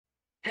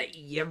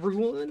Hey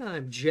everyone,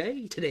 I'm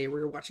Jay. Today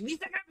we're watching the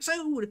second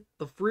episode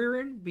of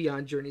Frieren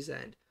Beyond Journey's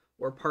End,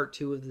 or part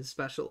 2 of the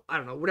special. I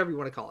don't know, whatever you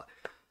want to call it.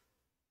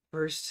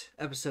 First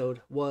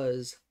episode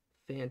was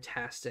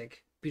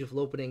fantastic.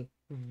 Beautiful opening,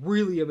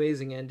 really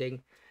amazing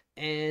ending,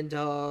 and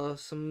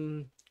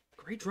some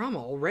great drama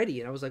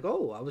already. And I was like,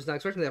 oh, I was not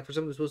expecting that for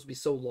something that was supposed to be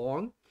so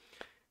long.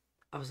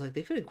 I was like,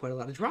 they fit in quite a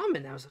lot of drama,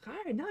 and I was like,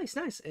 all right,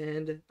 nice.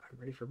 And I'm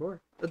ready for more.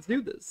 Let's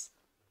do this.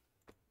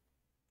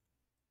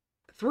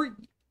 3,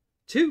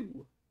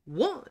 2,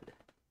 1,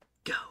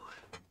 go.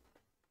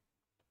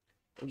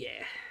 Oh,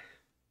 yeah.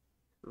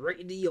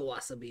 Right into your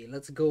wasabi.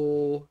 Let's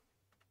go.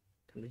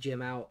 Time to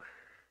gym out.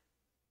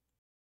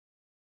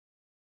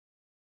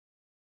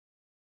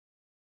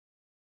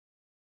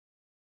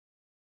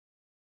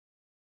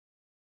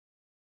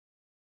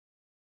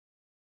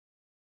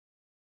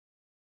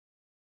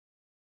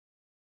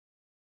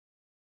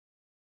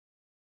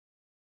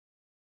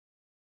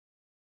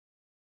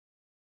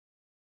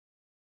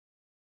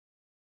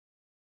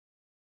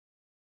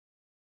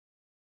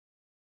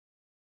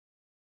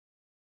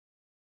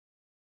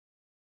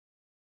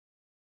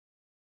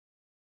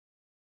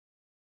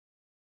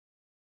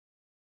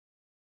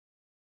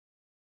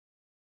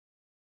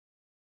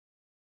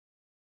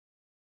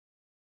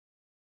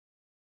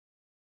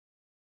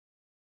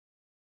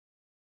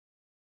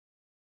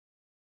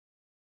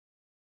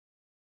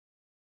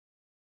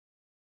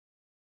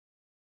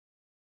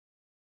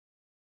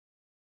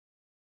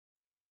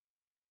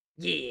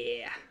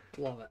 Yeah.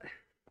 Love it.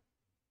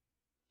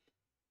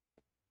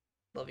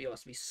 Love you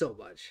wasabi so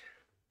much.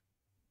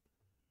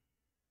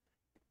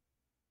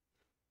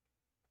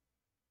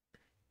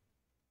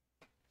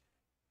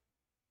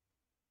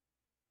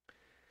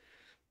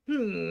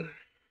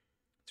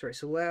 That's right.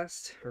 So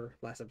last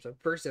episode,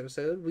 first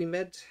episode, we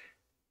met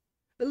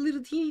a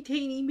little teeny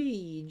tiny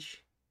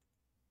mage.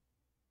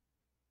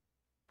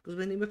 Goes by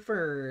the name of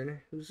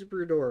Fern, who's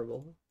super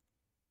adorable.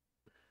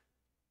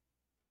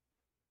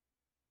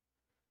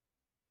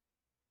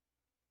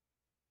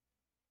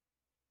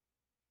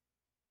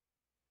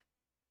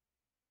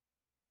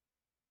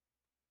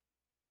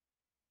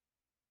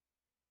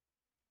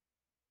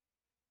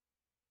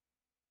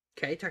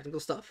 Okay, technical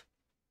stuff.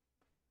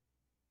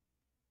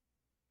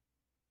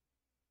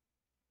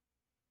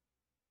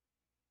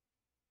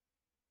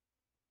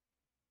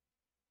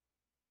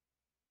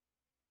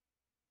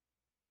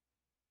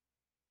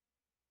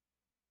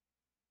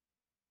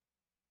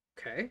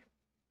 Okay.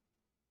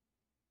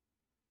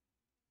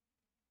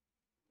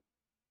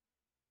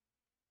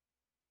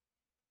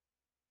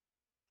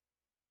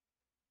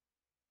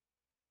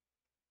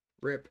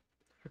 Rip.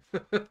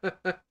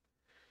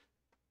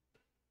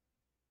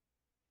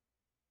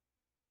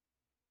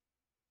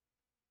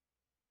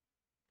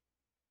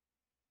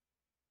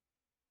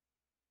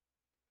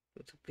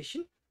 What's up,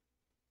 fishing?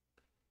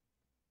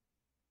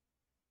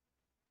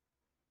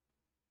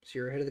 So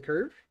you're ahead of the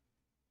curve?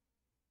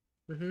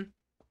 Mm-hmm.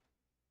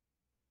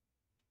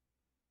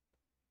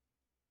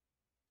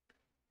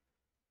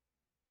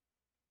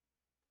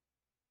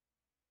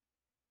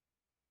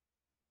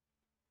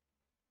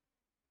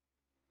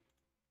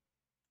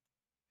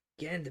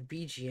 Again, the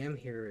BGM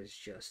here is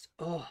just,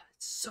 oh,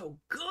 it's so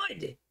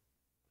good.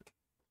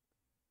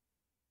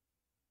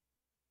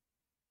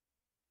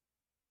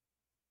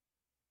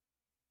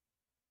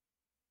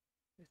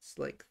 It's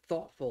like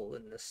thoughtful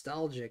and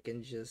nostalgic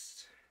and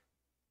just,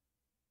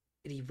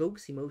 it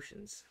evokes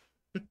emotions.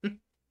 It's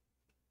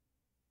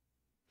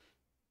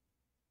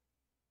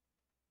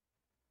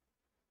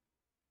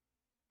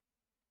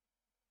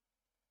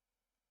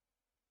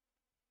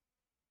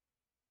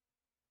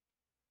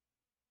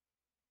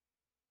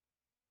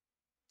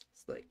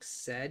like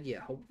sad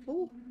yet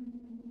hopeful.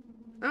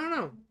 I don't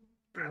know,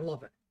 but I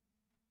love it.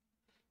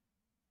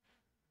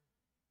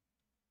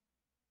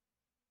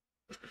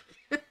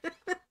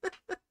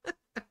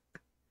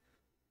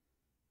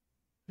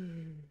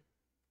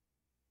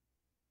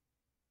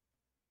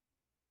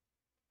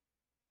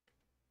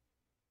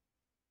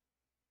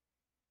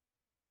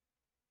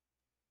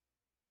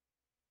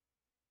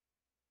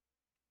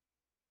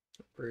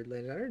 Bird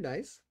landed on her,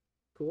 nice,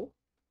 cool.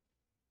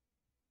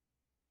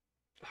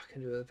 Oh, I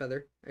can do it with a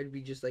feather. I'd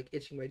be just like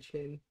itching my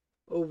chin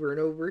over and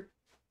over.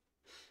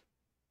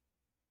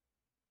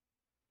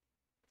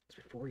 It's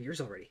been 4 years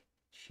already.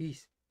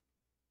 Jeez.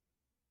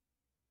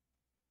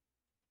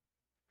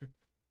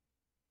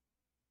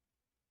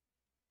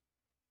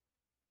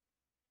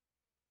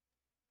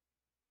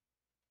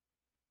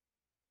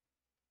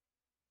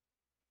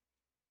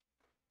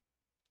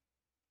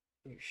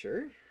 You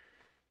sure?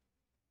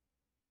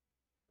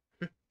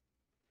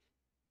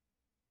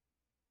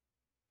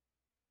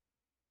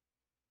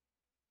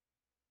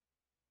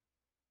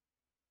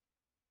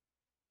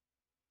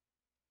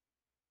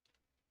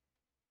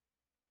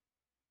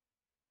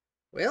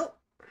 Well,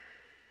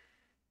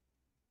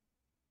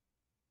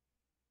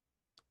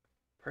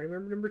 party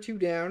member number 2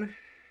 down.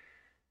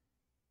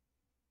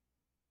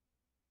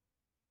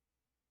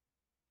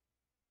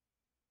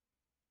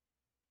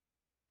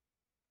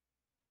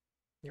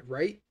 You're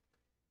right.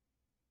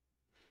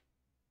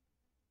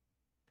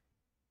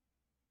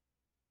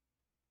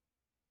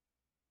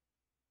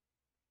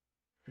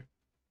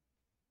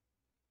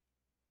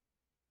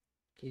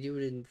 Can you do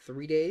it in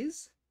 3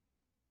 days?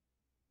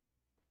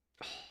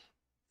 Oh,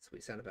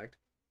 sweet sound effect.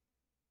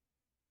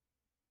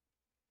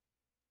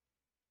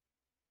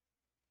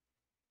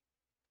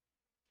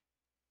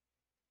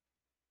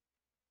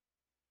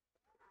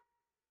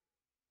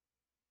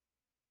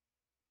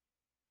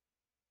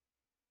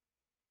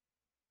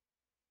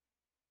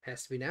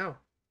 Has to be now.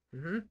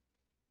 Mm-hmm.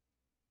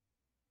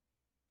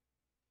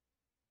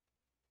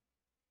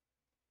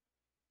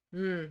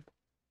 Hmm.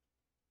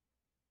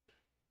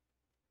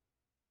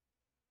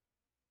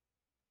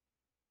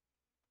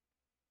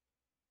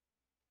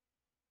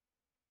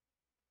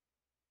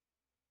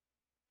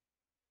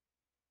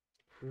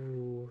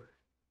 Ooh.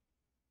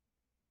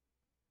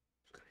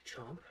 Just gonna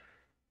chomp.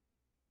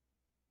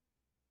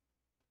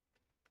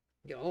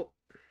 Yo.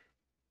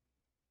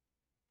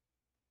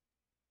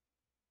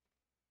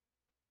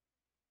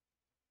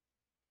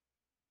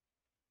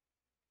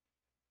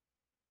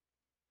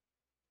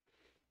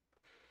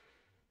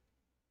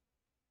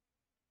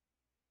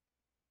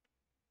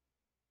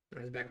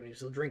 That's back when you're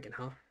still drinking,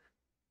 huh?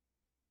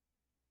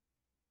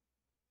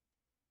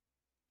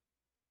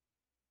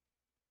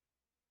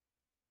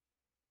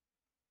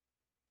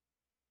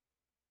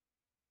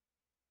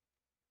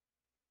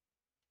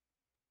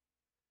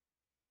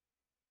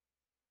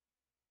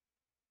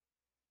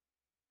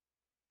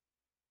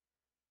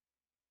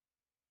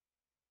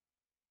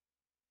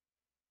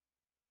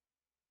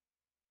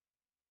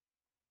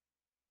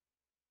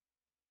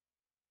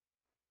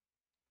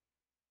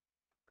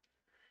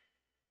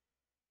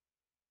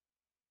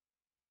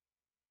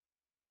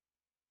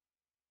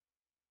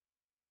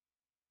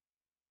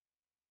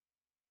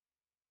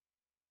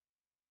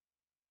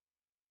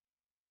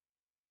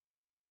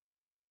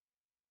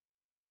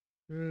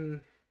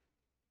 Hmm.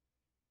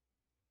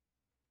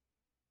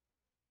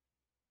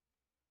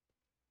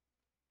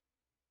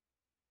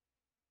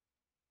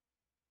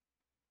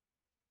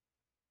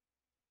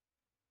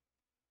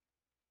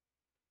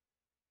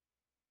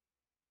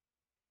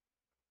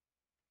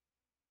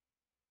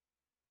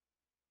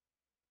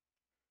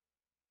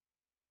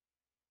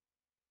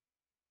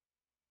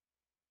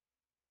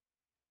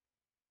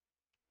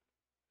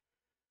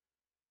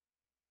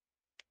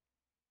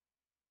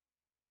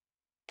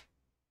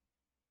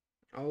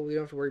 Oh, we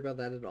don't have to worry about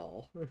that at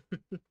all.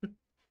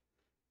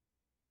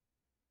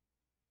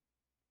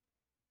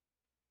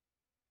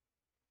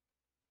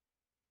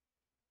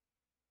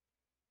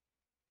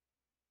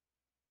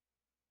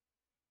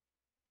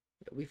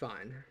 It'll be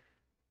fine.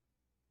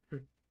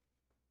 It's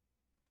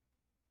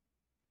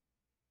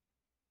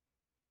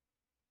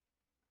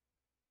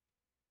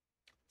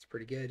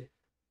pretty good.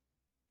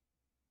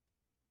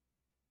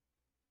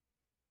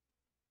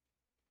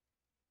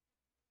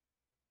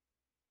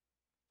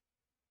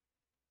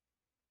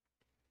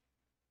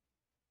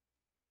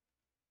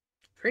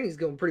 Training's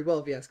going pretty well,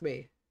 if you ask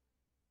me.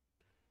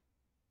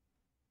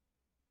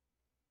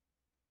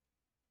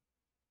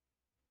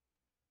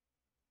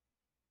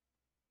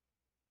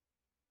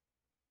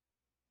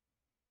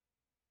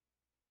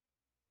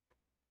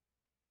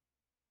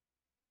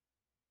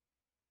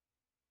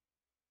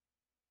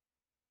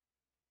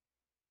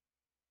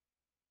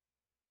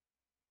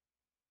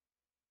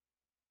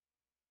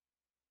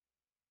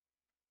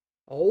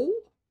 Oh?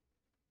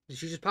 Did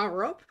she just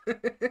power up?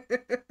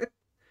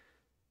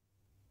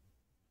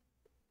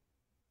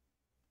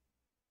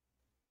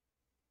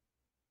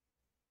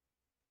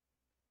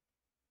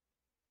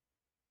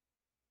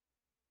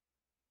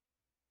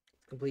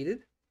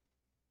 Completed?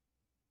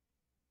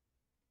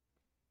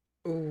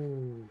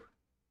 Ooh.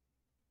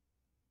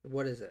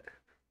 What is it?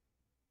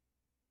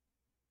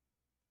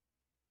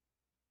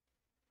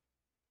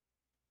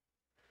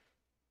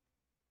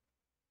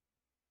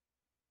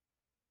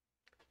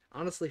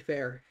 Honestly,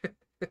 fair.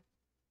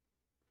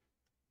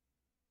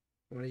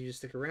 Why don't you just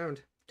stick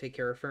around? Take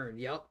care of Fern.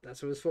 Yep,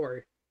 that's what it was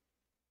for.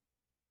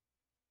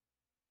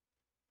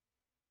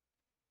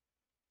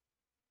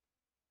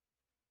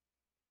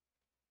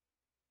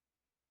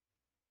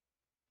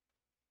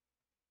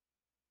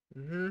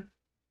 Mm-hmm.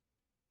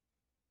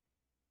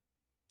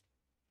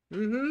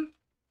 Mm-hmm.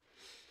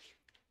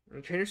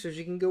 The trainer says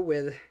she can go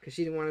with because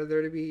she didn't want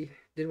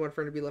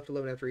Fern to be left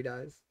alone after he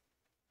dies.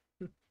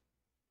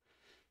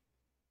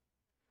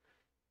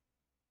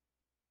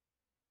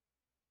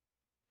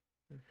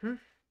 Mm-hmm.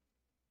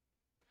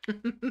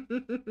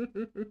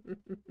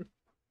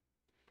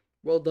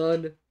 Well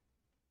done.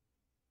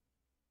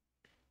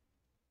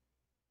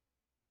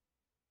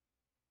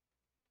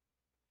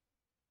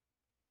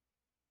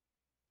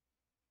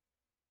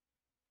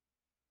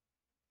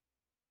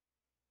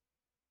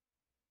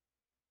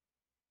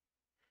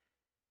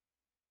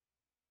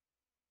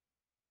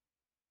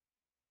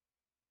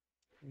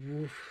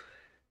 Oof.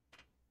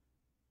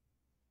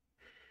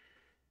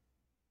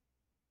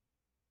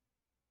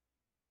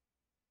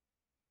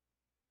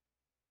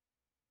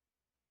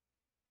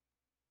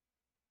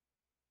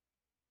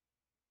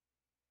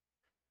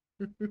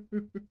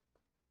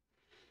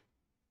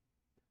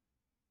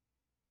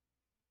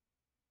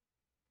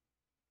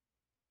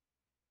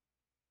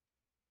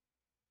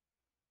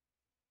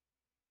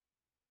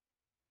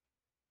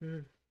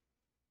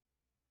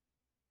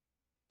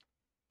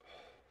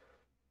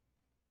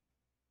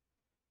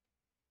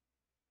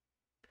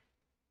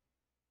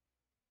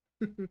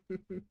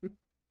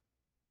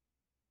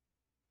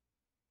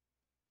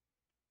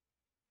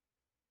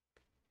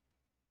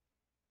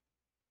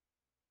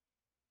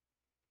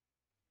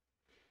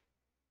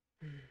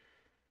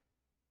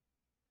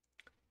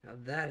 Now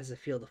that is a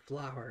field of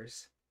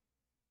flowers.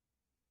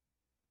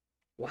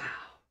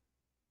 Wow.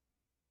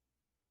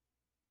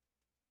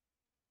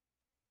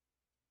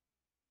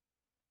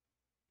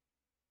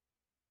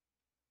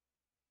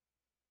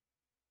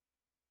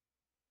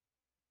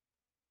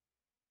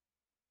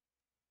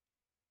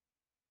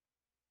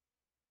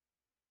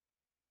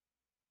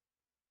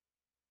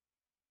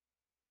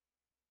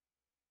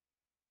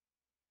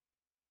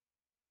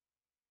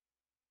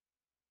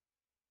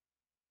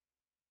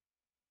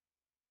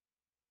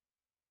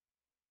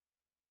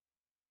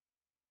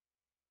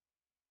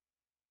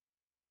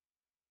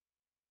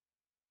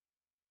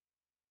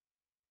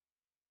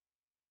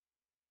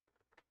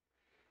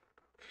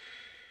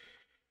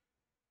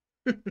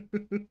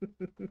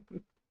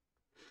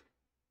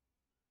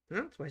 Well,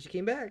 that's why she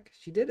came back.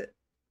 She did it.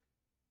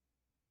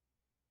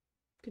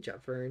 Good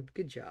job, Fern.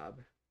 Good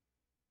job.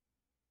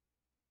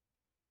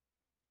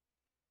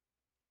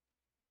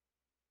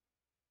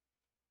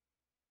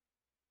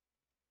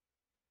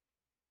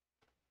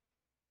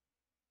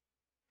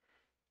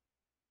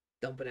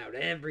 Dumping out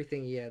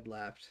everything he had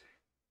left.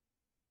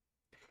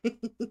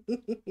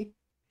 It's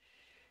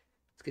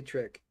a good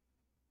trick.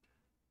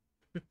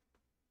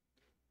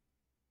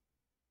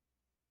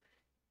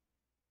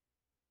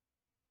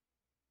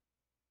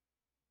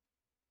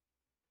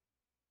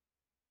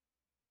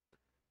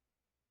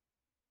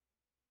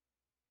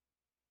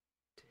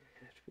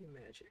 Have to be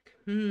magic.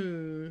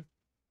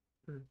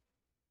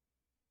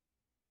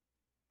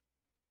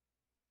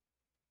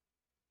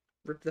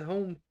 Rip the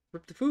home.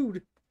 Rip the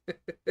food.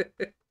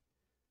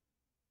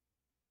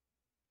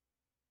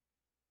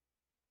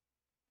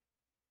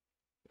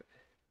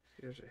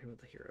 Here's him with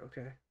the hero.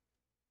 Okay.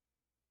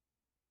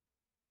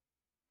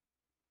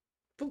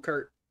 Full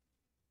cart.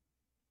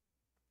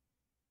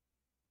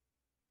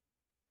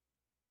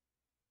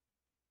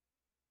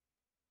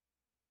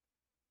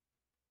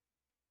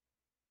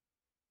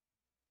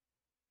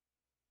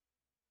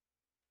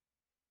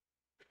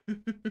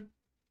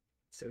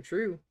 So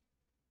true.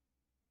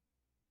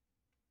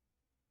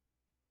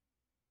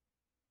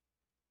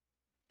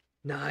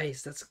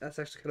 Nice. That's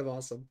actually kind of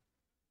awesome.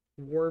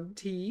 Warm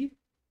tea.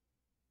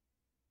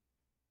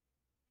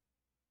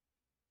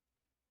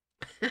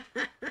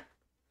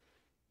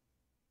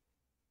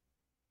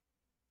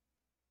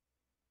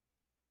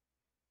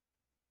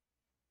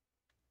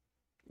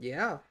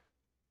 Yeah,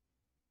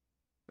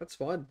 that's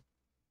fun.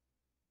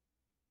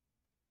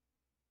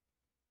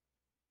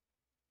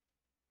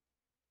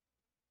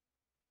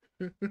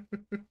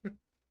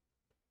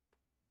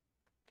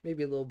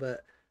 Maybe a little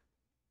bit.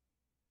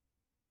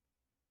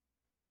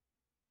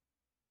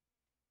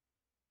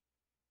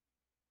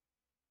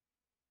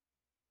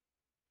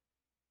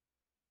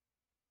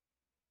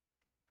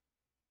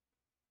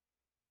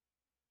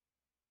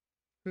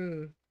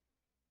 Hmm.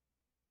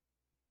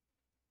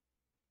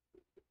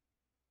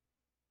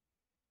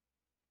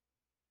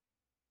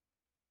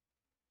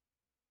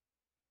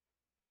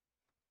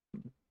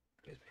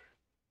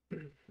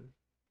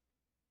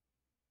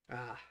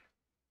 Ah,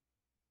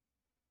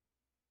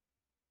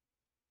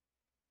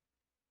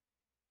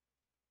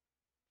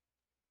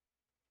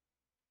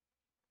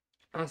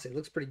 honestly, it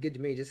looks pretty good to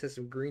me. It just has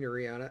some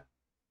greenery on it.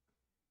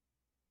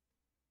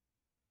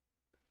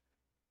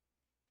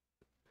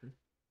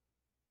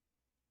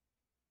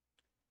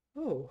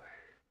 Oh,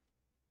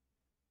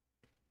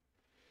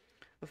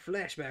 a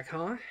flashback,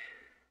 huh?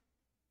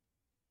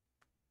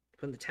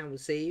 When the town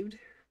was saved.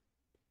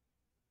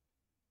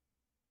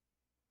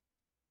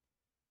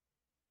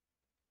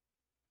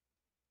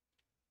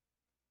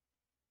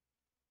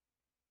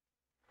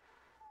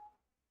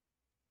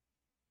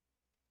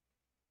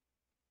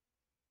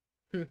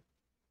 Hmm.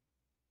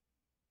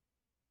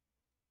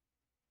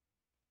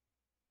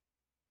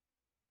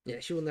 Yeah,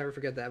 she will never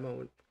forget that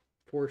moment.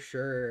 For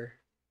sure.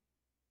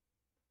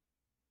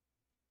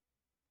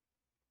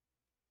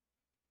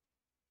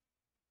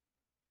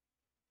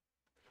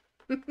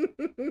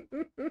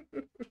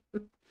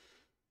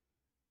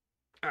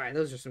 Alright,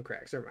 those are some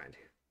cracks. Never mind.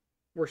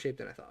 Worse shape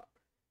than I thought.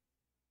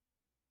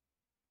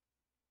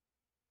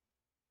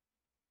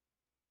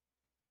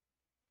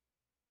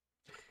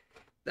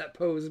 That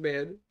pose,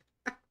 man.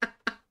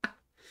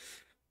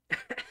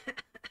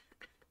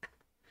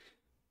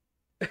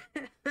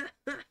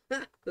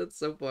 That's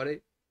so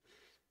funny.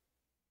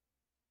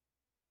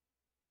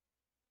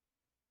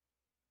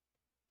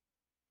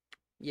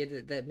 Yeah,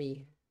 that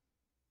me.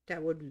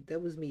 That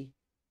was me.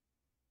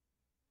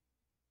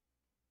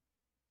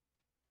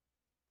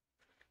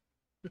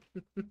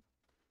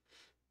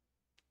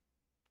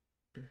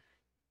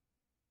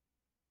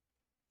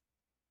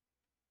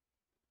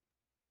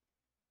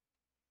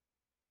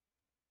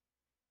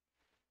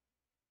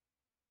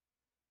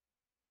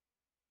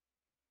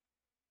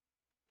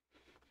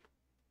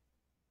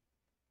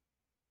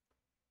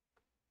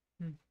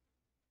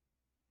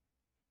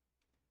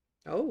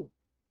 Oh,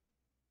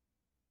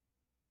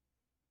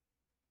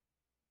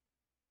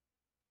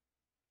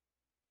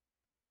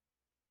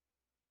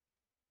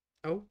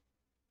 Oh,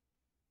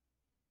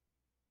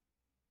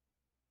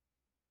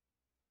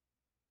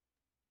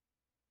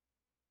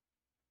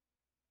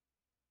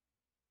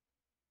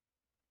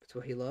 that's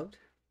what he loved.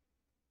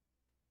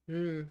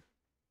 Hmm.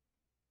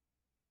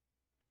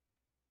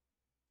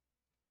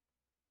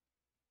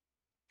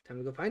 Time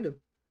to go find him.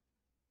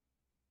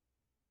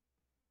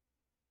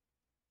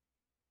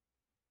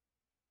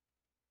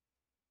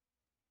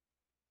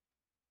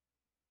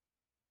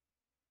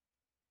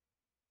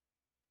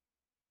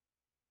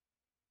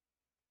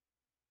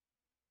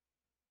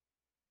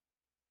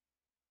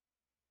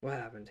 What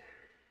happened?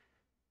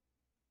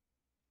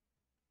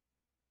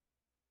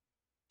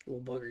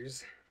 Little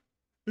buggers.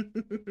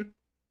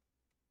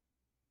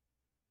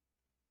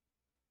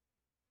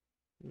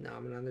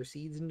 Nomming on their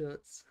seeds and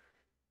nuts.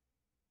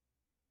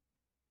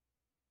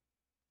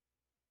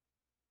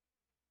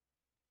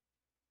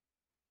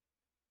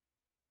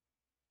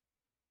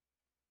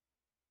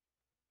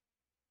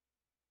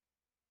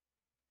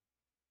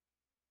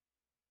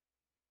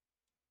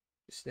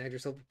 Snagged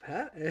yourself a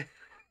pet?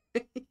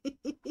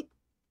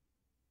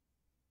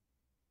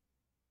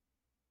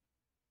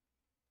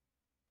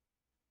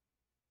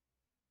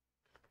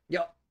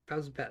 Yup,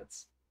 found some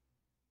pets.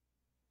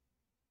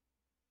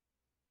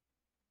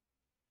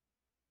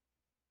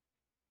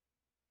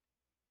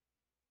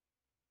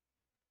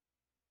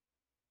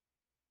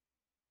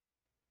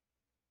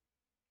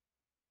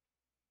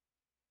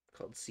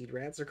 Called seed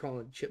rats? They're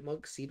calling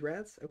chipmunk seed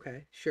rats?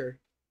 Okay, sure.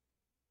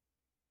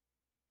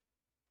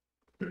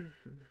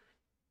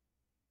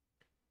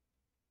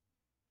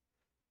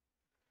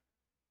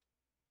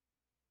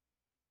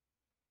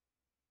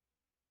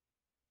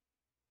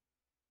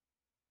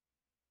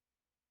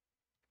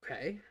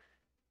 Okay.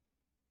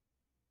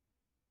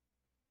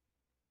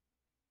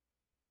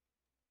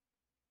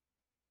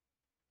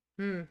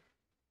 Hmm.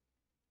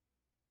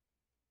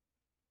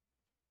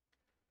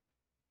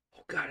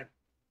 Oh, got a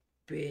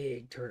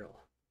big turtle.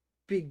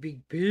 Big,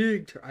 big,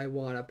 big turtle. I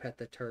want to pet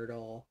the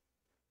turtle.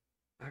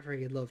 I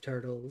freaking love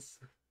turtles.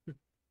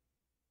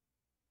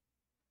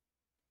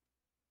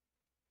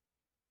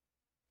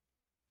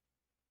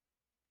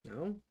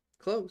 No?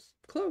 Close.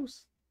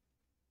 Close.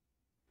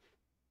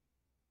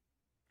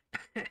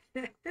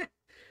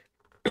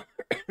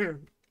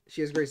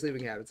 She has great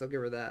sleeping habits. I'll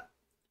give her that.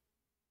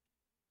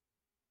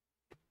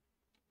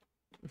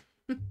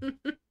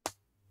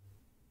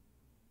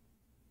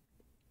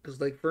 Because,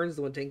 like, Fern's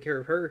the one taking care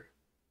of her.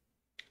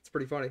 It's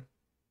pretty funny.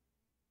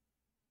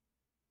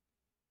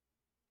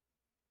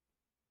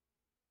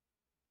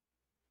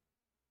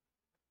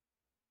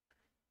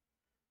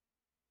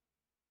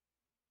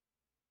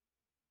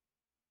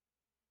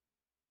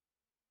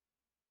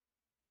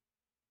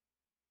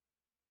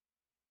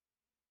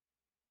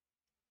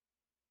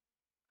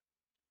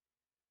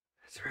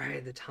 That's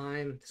right. The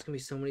time. There's going to be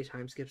so many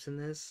time skips in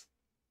this.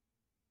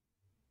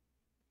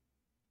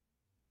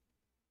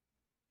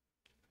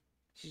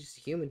 She's just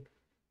human.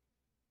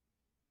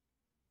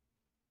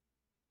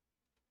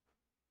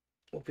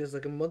 What feels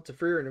like a month to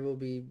Frieren, it will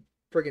be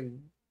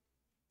friggin'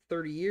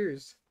 30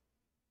 years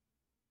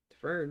to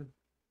Fern.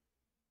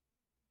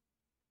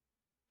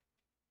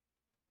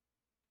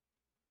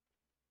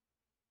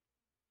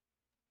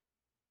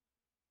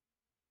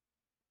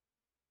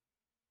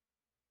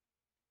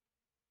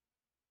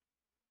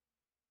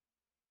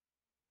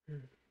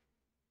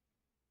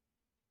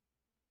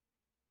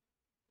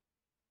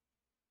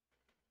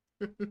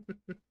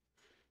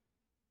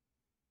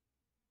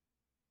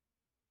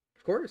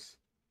 Of course.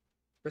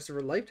 Rest of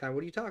her lifetime.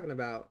 What are you talking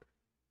about?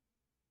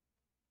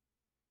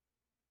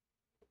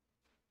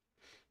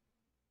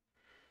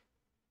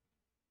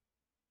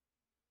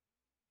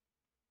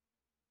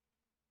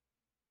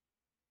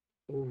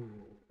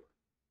 Ooh.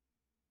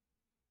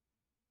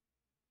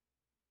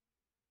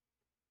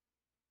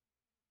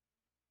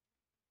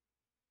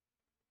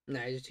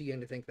 Nah, you're too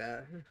young to think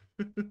that.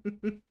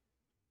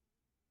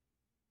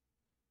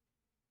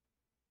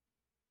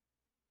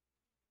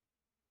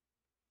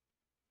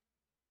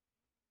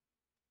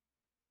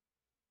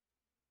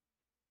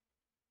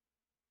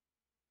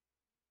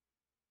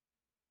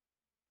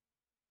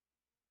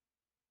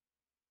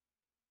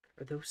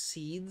 Are those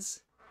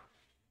seeds?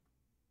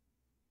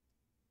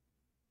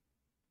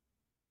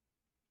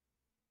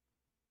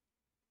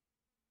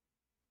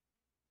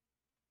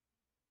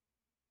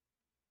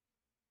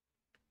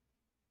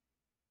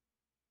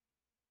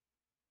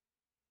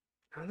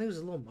 I don't think it was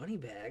a little money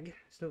bag.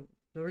 There's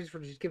no reason for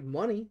her to just give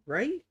money,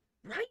 right?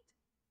 Right?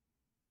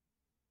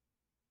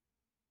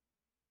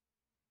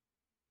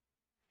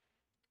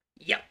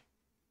 Yep.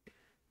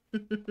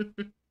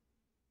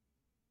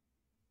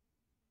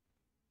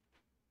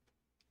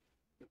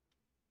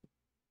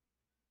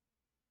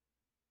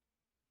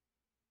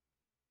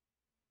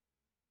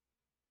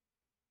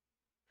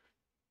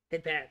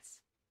 Hit bats.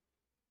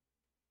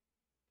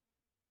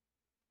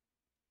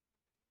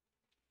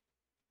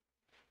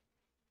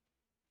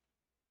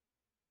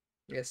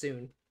 Yeah,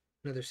 soon.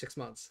 Another 6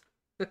 months.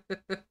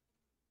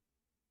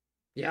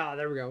 Yeah,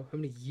 there we go. How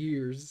many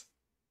years?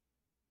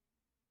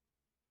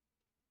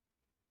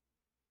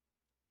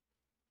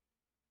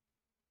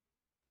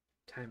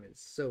 Time is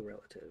so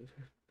relative.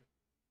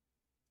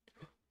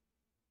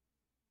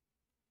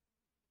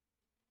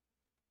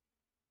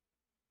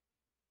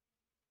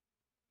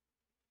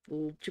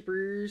 Little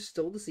chippers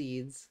stole the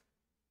seeds.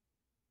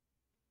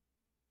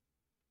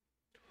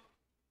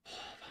 Oh,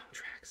 long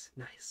tracks.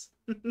 Nice.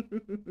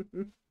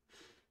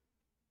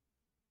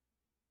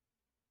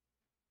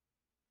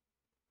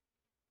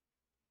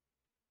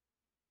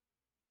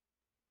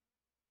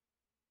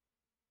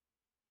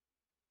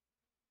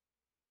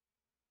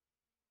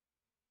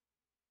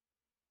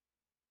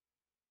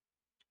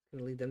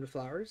 Gonna lead them to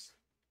flowers.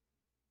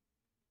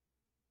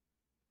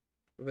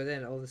 But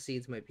then all the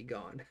seeds might be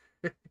gone.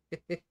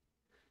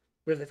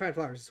 But if they find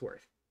flowers, it's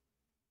worth.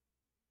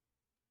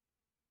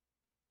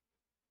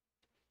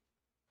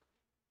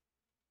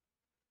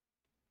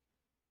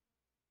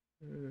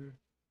 Mm.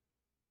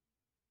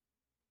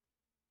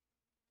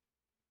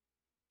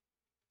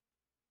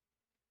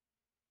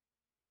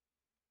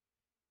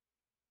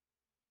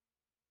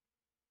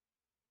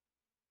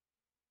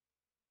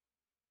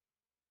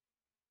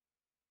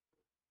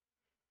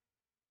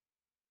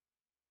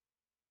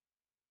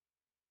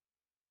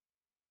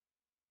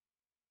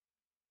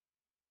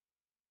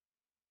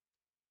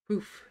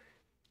 Oof.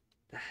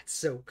 That's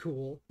so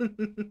cool.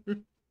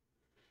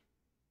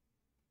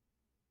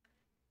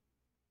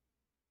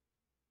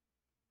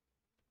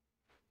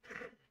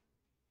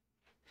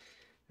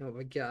 Oh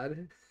my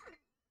god.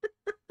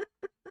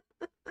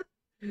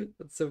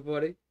 That's so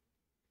funny.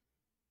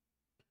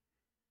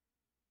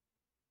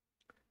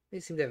 They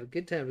seem to have a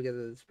good time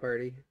together at this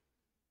party.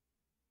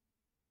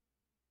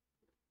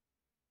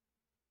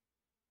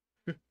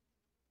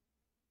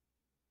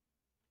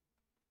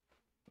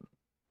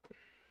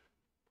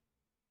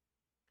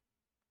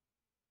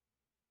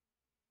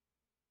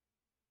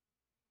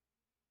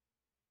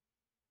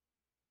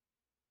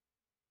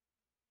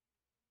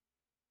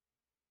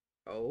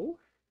 Oh?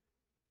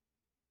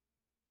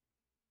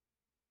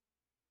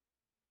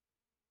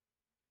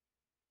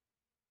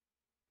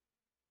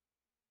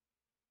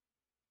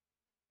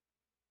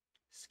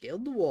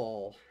 Scaled the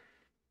wall.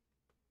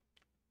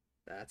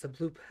 That's a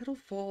blue petal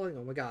falling.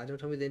 Oh my god, don't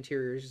tell me the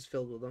interior is just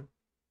filled with them.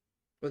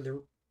 Or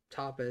the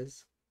top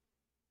is.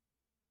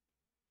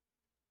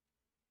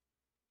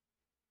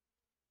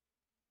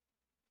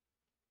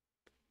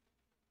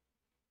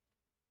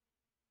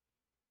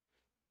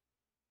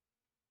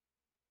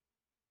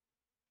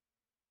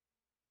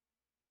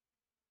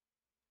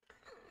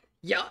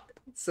 Yeah,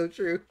 it's so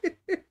true.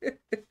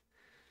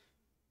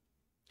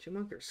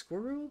 Chipmunk or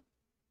squirrel?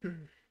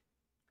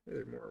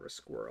 They're more of a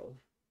squirrel.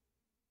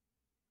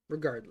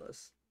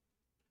 Regardless.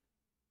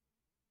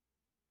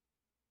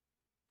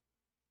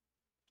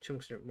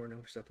 Chipmunks are more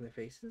known for stuff in their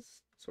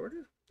faces. Sort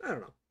of? I don't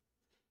know.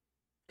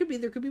 Could be,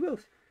 there could be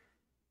both.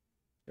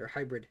 They're a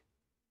hybrid.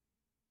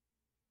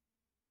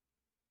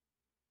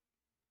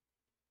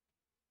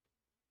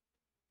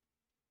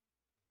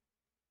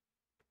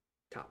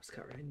 Top's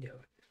covered, I knew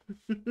it.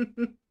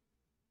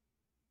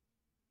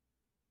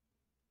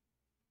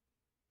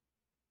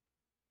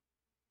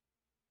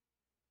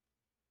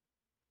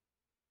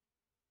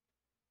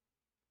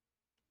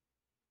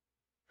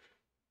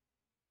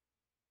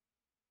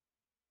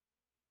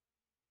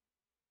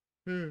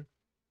 Hmm.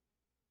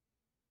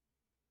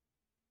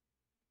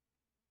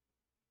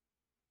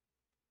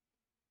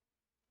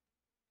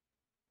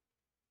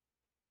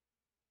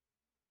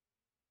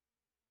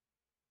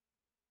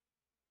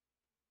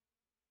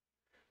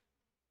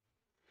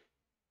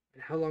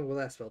 And how long will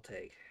that spell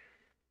take?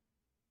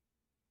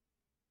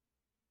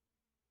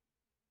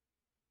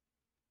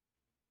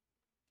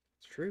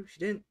 It's true, she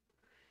didn't.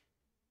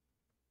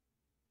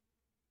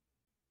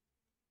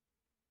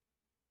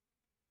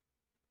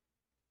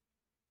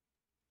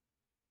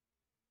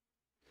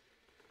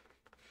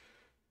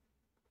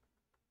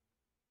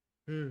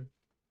 Hmm.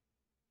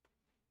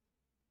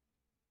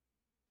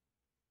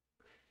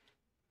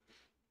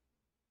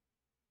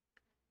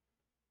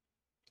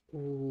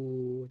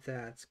 Ooh,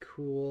 that's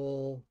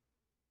cool.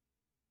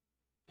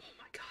 Oh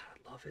my god,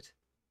 I love it.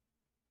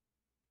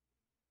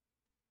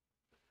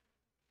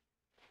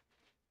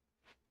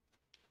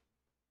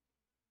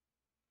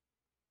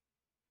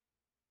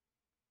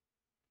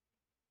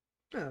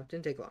 Oh,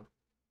 didn't take long.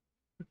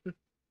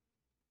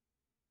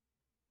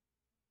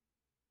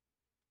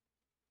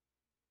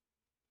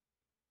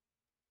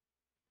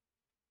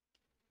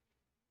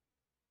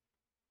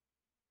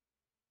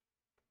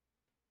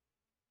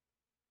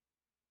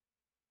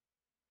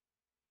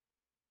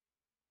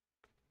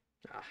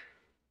 Ah,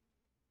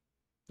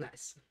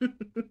 nice.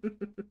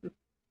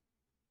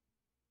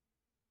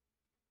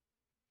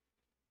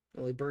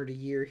 Only burned a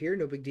year here,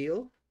 no big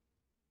deal.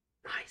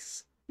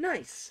 Nice.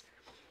 Nice.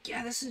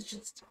 Yeah, this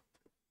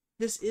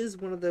is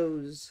one of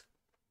those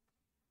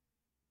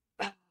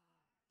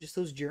just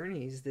those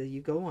journeys that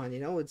you go on, you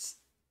know? It's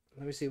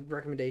let me see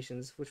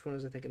recommendations. Which one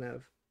was I thinking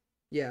of?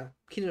 Yeah,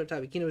 Kino no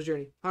Tabi, Kino's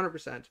Journey.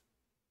 100%.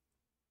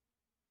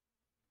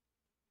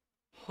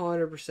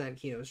 100%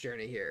 Kino's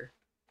Journey here.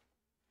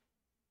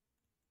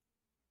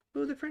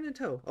 Oh, the friend in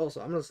tow.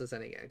 Also, I'm gonna listen to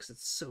this again because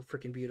it's so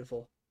freaking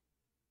beautiful.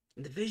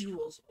 And the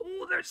visuals,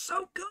 oh, they're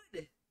so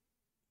good.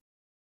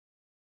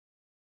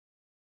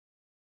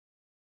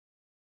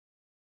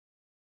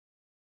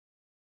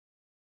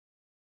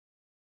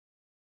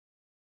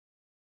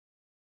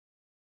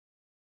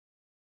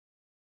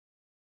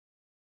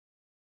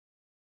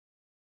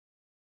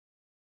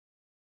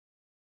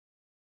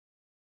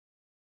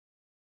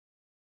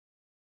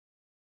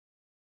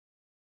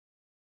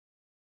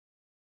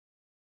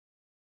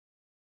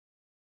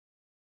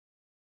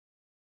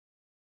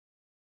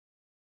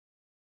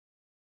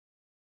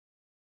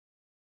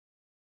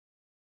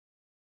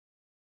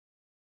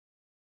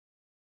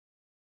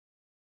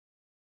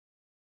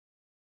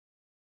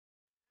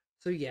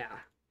 So yeah,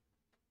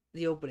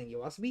 the opening,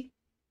 Yoasobi,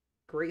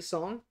 great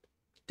song.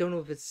 Don't know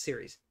if it's a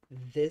series.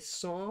 This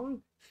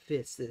song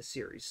fits this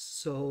series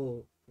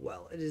so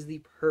well. It is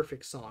the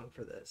perfect song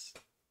for this.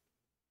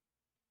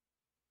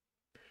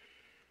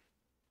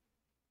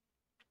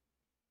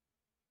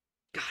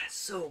 God, it's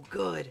so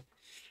good.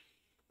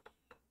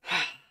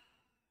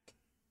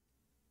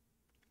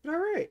 But all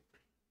right,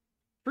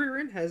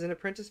 Frieren has an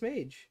apprentice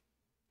mage,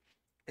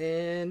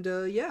 and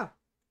yeah,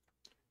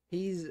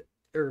 he's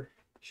or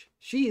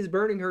she is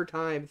burning her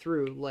time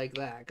through like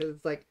that because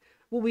it's like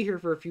we'll be here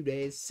for a few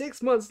days.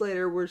 6 months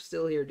later, we're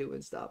still here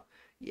doing stuff.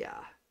 Yeah,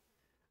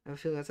 I have a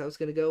feeling that's how it's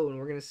gonna go, and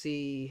we're gonna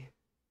see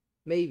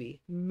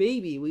maybe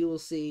we will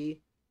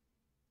see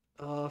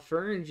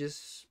Fern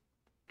just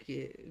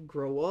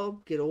grow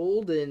up, get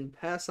old, and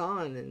pass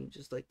on in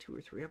just like 2 or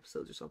 3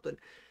 episodes or something.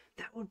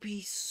 That would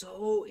be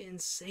so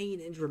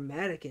insane and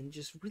dramatic and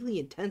just really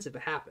intense if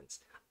it happens.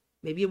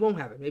 Maybe it won't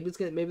happen. Maybe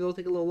they'll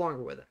take a little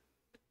longer with it.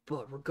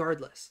 But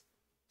regardless,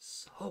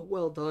 so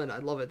well done. I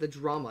love it. The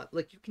drama,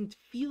 like you can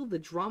feel the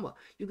drama.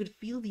 You can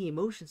feel the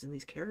emotions in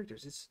these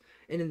characters.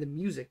 And in the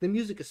music. The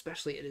music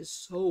especially, it is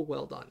so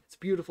well done. It's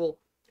beautiful,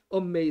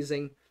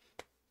 amazing.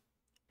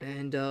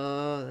 And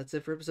that's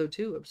it for episode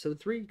 2. Episode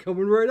 3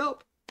 coming right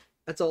up.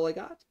 That's all I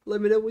got.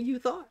 Let me know what you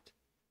thought.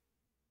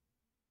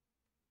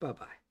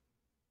 Bye-bye.